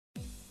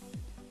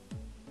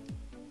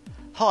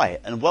Hi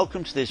and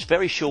welcome to this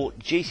very short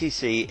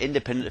GCC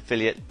Independent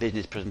Affiliate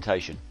Business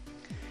presentation.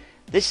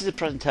 This is a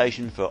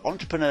presentation for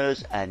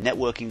entrepreneurs and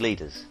networking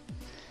leaders.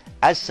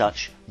 As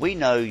such, we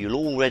know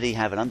you'll already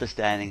have an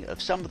understanding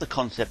of some of the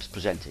concepts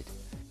presented,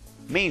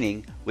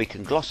 meaning we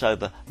can gloss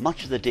over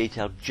much of the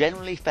detail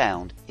generally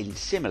found in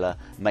similar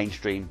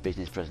mainstream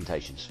business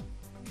presentations.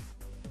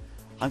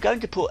 I'm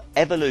going to put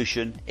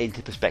evolution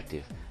into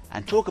perspective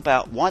and talk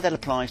about why that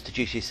applies to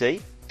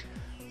GCC,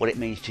 what it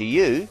means to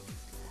you,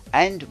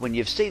 and when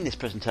you've seen this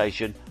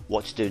presentation,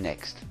 what to do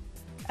next.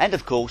 And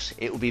of course,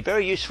 it would be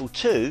very useful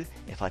too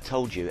if I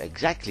told you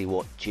exactly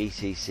what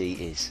GCC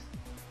is.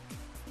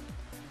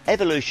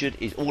 Evolution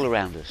is all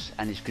around us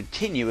and is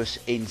continuous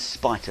in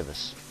spite of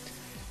us.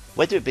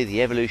 Whether it be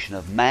the evolution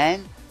of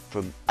man,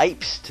 from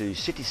apes to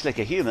city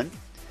slicker human,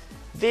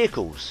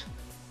 vehicles,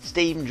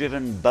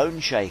 steam-driven bone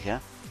shaker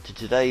to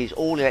today's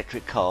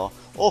all-electric car,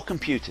 or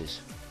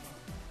computers.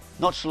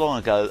 Not so long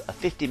ago, a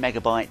 50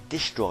 megabyte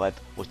disk drive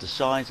was the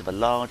size of a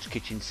large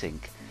kitchen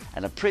sink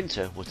and a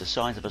printer was the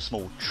size of a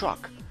small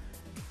truck.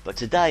 But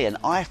today an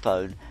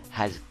iPhone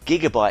has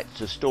gigabytes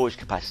of storage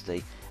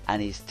capacity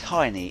and is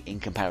tiny in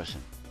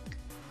comparison.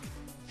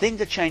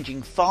 Things are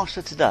changing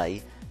faster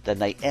today than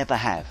they ever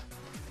have.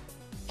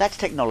 That's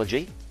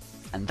technology,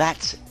 and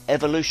that's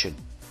evolution.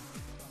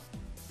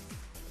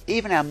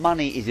 Even our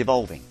money is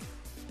evolving.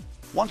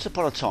 Once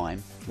upon a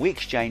time, we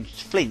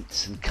exchanged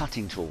flints and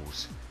cutting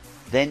tools.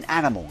 Then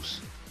animals.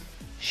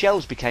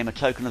 Shells became a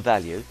token of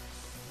value,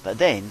 but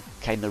then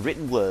came the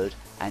written word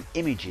and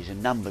images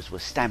and numbers were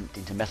stamped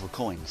into metal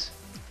coins.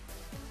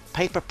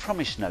 Paper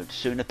promise notes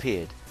soon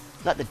appeared,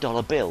 like the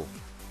dollar bill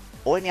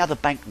or any other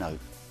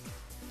banknote,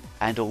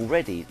 and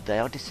already they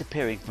are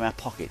disappearing from our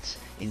pockets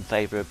in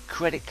favour of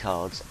credit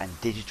cards and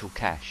digital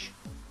cash.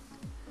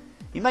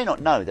 You may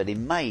not know that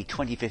in May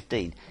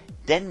 2015,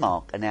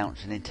 Denmark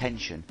announced an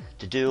intention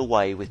to do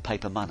away with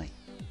paper money,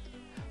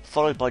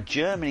 followed by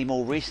Germany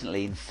more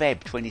recently in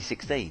Feb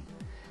 2016.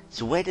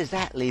 So where does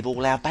that leave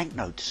all our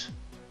banknotes?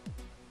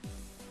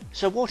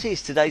 So what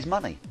is today's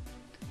money?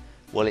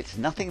 Well, it's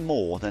nothing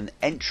more than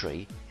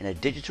entry in a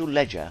digital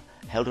ledger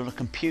held on a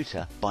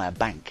computer by a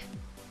bank.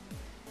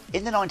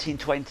 In the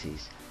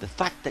 1920s, the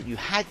fact that you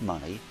had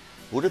money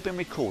would have been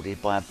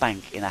recorded by a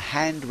bank in a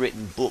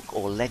handwritten book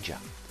or ledger.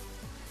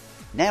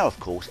 Now, of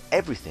course,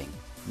 everything,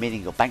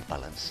 meaning your bank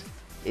balance,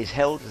 is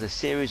held as a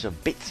series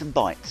of bits and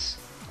bytes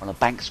on a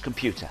bank's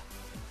computer,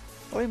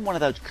 or in one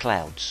of those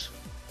clouds.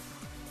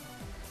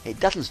 It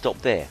doesn't stop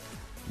there.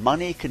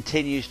 Money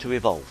continues to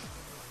evolve.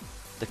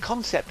 The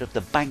concept of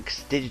the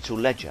bank's digital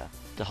ledger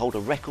to hold a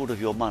record of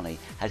your money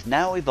has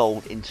now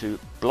evolved into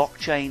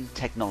blockchain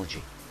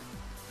technology.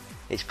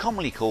 It's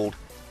commonly called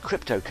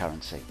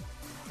cryptocurrency,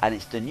 and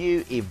it's the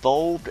new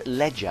evolved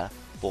ledger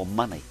for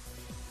money.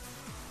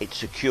 It's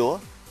secure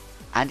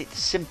and it's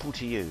simple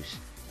to use.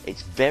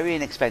 It's very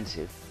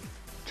inexpensive.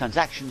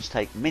 Transactions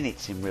take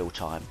minutes in real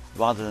time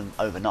rather than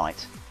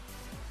overnight,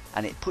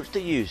 and it puts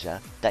the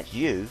user, that's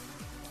you,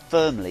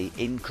 firmly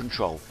in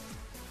control.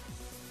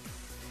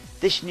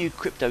 This new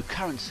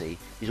cryptocurrency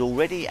is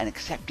already an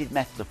accepted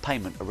method of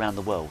payment around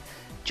the world,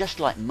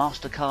 just like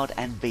MasterCard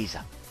and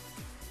Visa.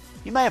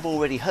 You may have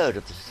already heard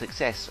of the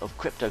success of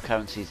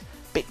cryptocurrencies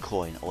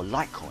Bitcoin or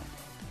Litecoin,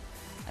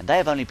 and they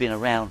have only been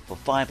around for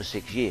 5 or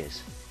 6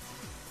 years.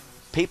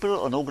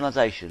 People and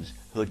organisations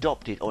who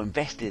adopted or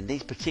invested in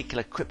these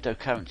particular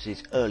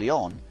cryptocurrencies early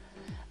on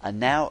are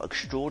now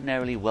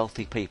extraordinarily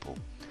wealthy people,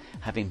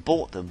 having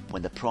bought them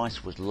when the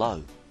price was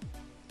low.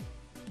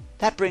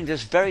 That brings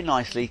us very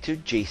nicely to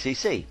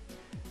GCC,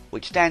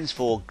 which stands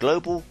for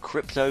Global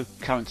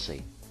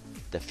Cryptocurrency,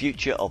 the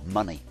future of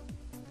money.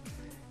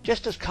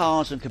 Just as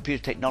cars and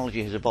computer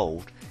technology has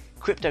evolved,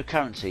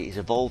 cryptocurrency is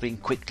evolving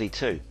quickly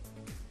too.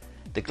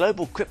 The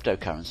Global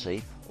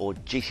Cryptocurrency, or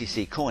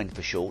GCCcoin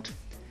for short,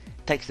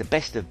 takes the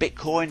best of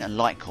Bitcoin and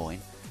Litecoin,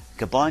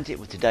 combines it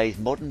with today's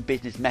modern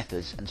business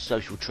methods and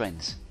social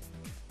trends.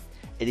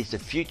 It is the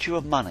future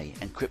of money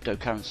and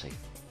cryptocurrency.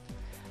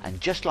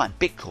 And just like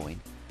Bitcoin,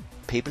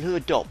 people who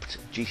adopt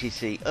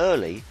GCC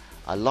early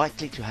are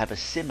likely to have a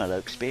similar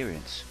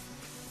experience.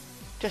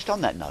 Just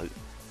on that note,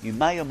 you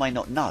may or may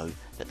not know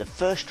that the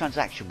first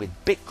transaction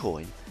with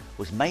Bitcoin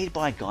was made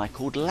by a guy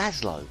called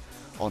Laszlo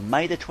on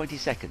May the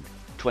 22nd,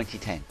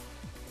 2010.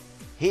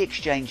 He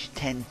exchanged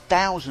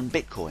 10,000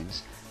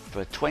 Bitcoins for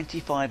a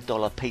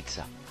 $25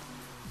 pizza.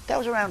 That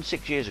was around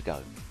 6 years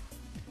ago.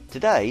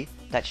 Today,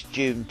 that's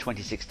June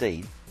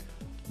 2016,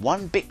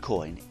 one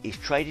Bitcoin is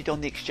traded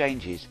on the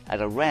exchanges at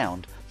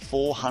around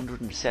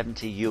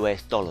 $470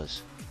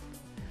 US.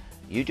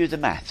 You do the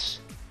maths.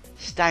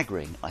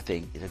 Staggering, I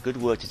think, is a good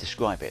word to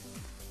describe it.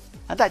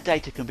 And that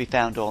data can be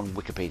found on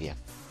Wikipedia.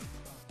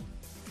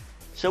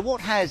 So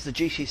what has the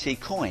GCC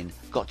coin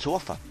got to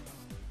offer?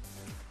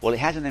 Well, it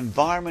has an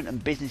environment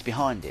and business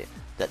behind it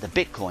that the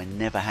Bitcoin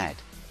never had.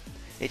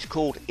 It's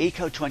called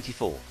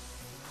Eco24.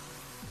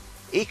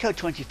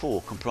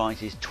 Eco24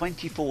 comprises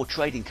 24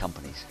 trading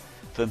companies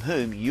from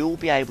whom you'll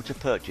be able to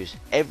purchase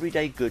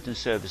everyday goods and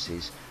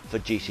services for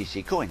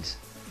GCC coins.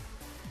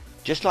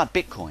 Just like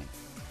Bitcoin,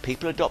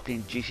 people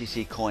adopting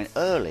GCCcoin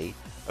early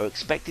are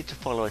expected to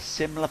follow a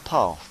similar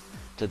path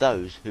to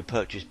those who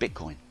purchased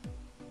Bitcoin.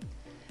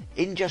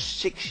 In just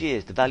 6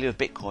 years, the value of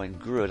Bitcoin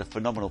grew at a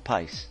phenomenal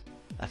pace,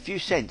 a few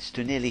cents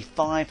to nearly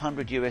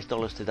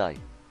 $500 today.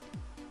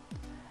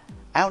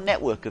 Our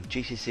network of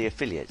GCC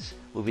affiliates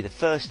will be the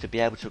first to be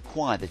able to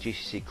acquire the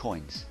GCC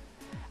coins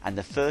and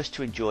the first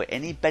to enjoy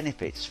any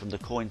benefits from the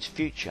coin's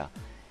future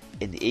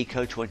in the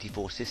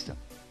Eco24 system.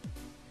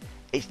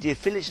 It's the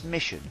affiliate's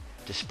mission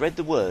to spread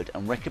the word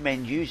and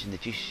recommend using the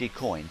GCC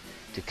coin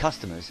to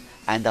customers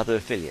and other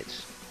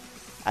affiliates.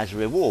 As a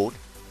reward,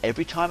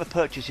 every time a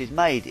purchase is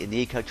made in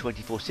the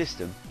Eco24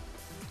 system,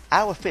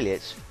 our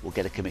affiliates will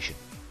get a commission.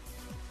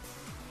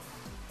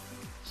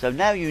 So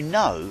now you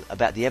know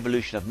about the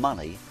evolution of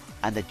money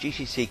and the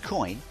GCC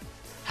coin.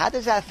 How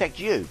does that affect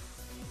you?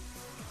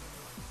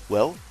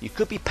 Well, you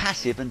could be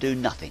passive and do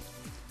nothing.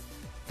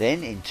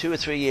 Then in 2 or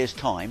 3 years'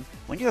 time,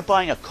 when you're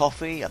buying a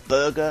coffee, a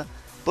burger,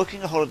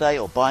 booking a holiday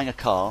or buying a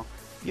car,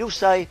 you'll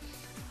say,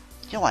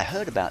 you know, I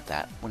heard about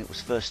that when it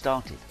was first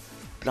started,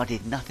 but I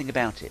did nothing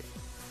about it.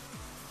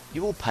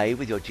 You will pay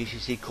with your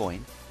GCC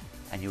coin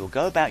and you will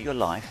go about your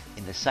life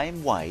in the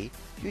same way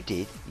you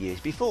did years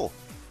before.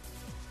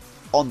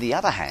 On the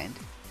other hand,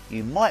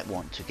 you might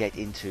want to get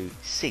into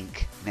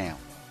sync now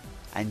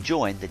and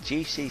join the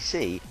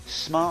GCC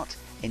Smart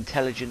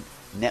Intelligent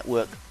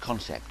Network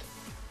concept.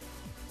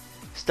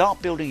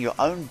 Start building your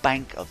own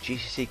bank of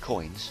GCC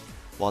coins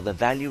while the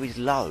value is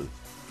low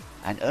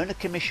and earn a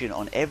commission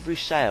on every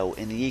sale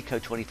in the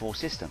Eco24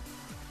 system.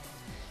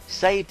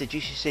 Save the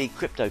GCC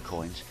crypto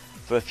coins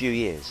for a few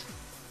years.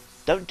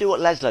 Don't do what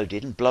Laszlo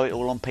did and blow it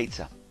all on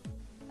pizza.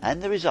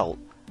 And the result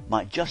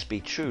might just be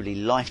truly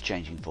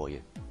life-changing for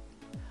you.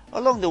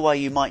 Along the way,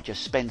 you might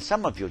just spend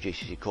some of your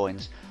GCC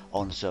coins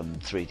on some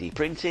 3D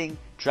printing,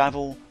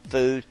 travel,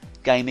 food,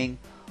 gaming,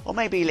 or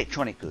maybe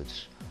electronic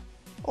goods,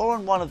 or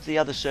on one of the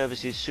other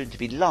services soon to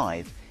be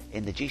live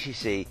in the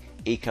GCC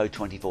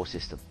Eco24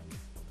 system.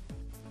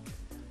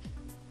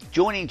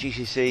 Joining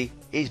GCC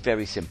is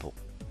very simple.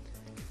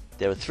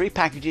 There are 3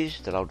 packages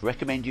that I would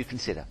recommend you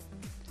consider.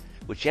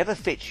 Whichever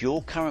fits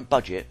your current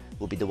budget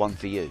will be the one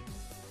for you.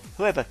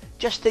 However,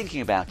 just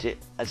thinking about it,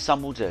 as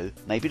some will do,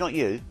 maybe not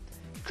you,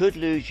 could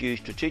lose you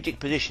strategic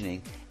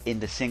positioning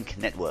in the sync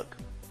network.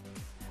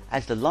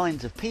 As the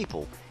lines of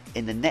people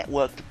in the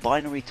networked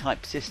binary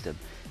type system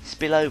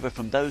spill over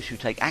from those who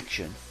take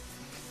action,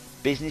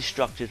 business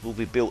structures will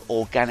be built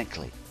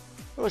organically,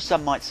 or as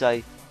some might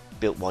say,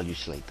 built while you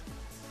sleep.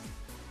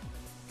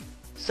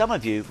 Some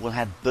of you will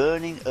have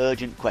burning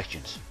urgent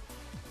questions.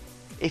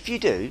 If you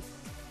do,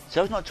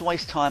 so as not to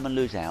waste time and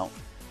lose out,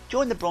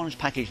 join the bronze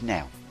package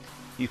now.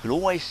 You can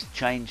always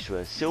change to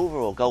a silver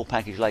or gold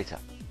package later.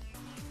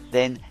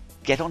 Then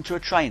get onto a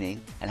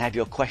training and have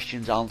your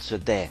questions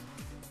answered there.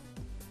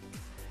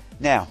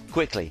 Now,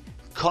 quickly,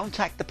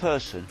 contact the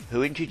person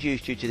who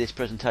introduced you to this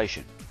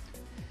presentation.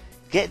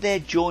 Get their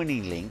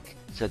joining link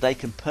so they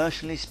can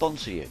personally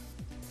sponsor you.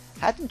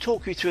 Have them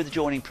talk you through the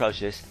joining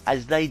process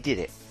as they did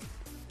it.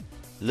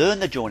 Learn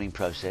the joining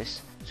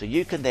process so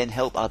you can then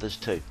help others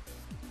too.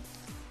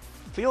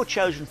 For your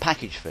chosen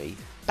package fee,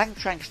 bank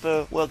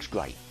transfer works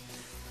great,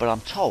 but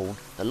I'm told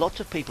that lots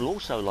of people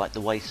also like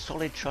the way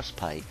Solid Trust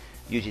Pay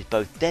uses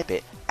both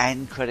debit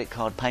and credit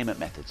card payment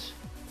methods.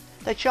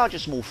 They charge a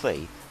small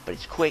fee, but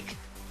it's quick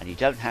and you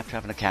don't have to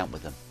have an account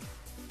with them.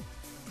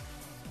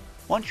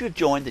 Once you have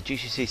joined the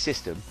GCC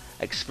system,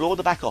 explore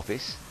the back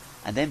office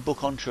and then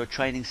book onto a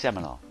training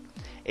seminar.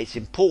 It's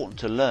important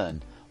to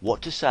learn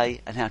what to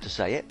say and how to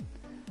say it,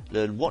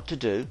 learn what to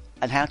do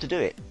and how to do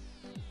it.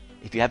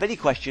 If you have any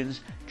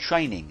questions,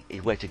 training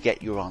is where to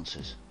get your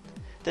answers.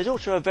 There's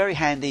also a very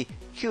handy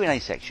Q&A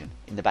section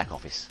in the back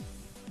office.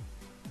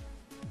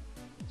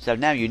 So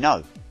now you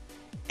know,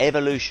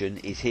 evolution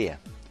is here.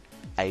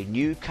 A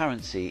new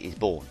currency is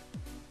born.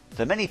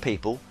 For many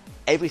people,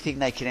 everything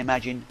they can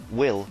imagine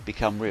will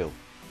become real.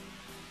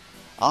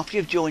 After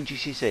you've joined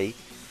GCC,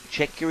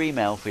 check your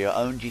email for your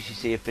own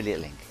GCC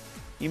affiliate link.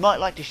 You might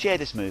like to share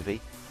this movie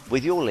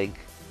with your link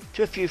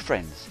to a few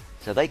friends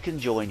so they can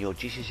join your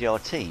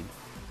GCCR team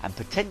and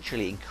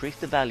potentially increase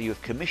the value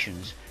of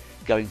commissions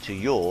going to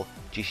your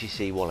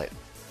GCC wallet.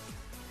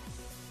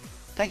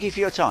 Thank you for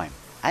your time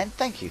and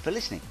thank you for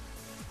listening.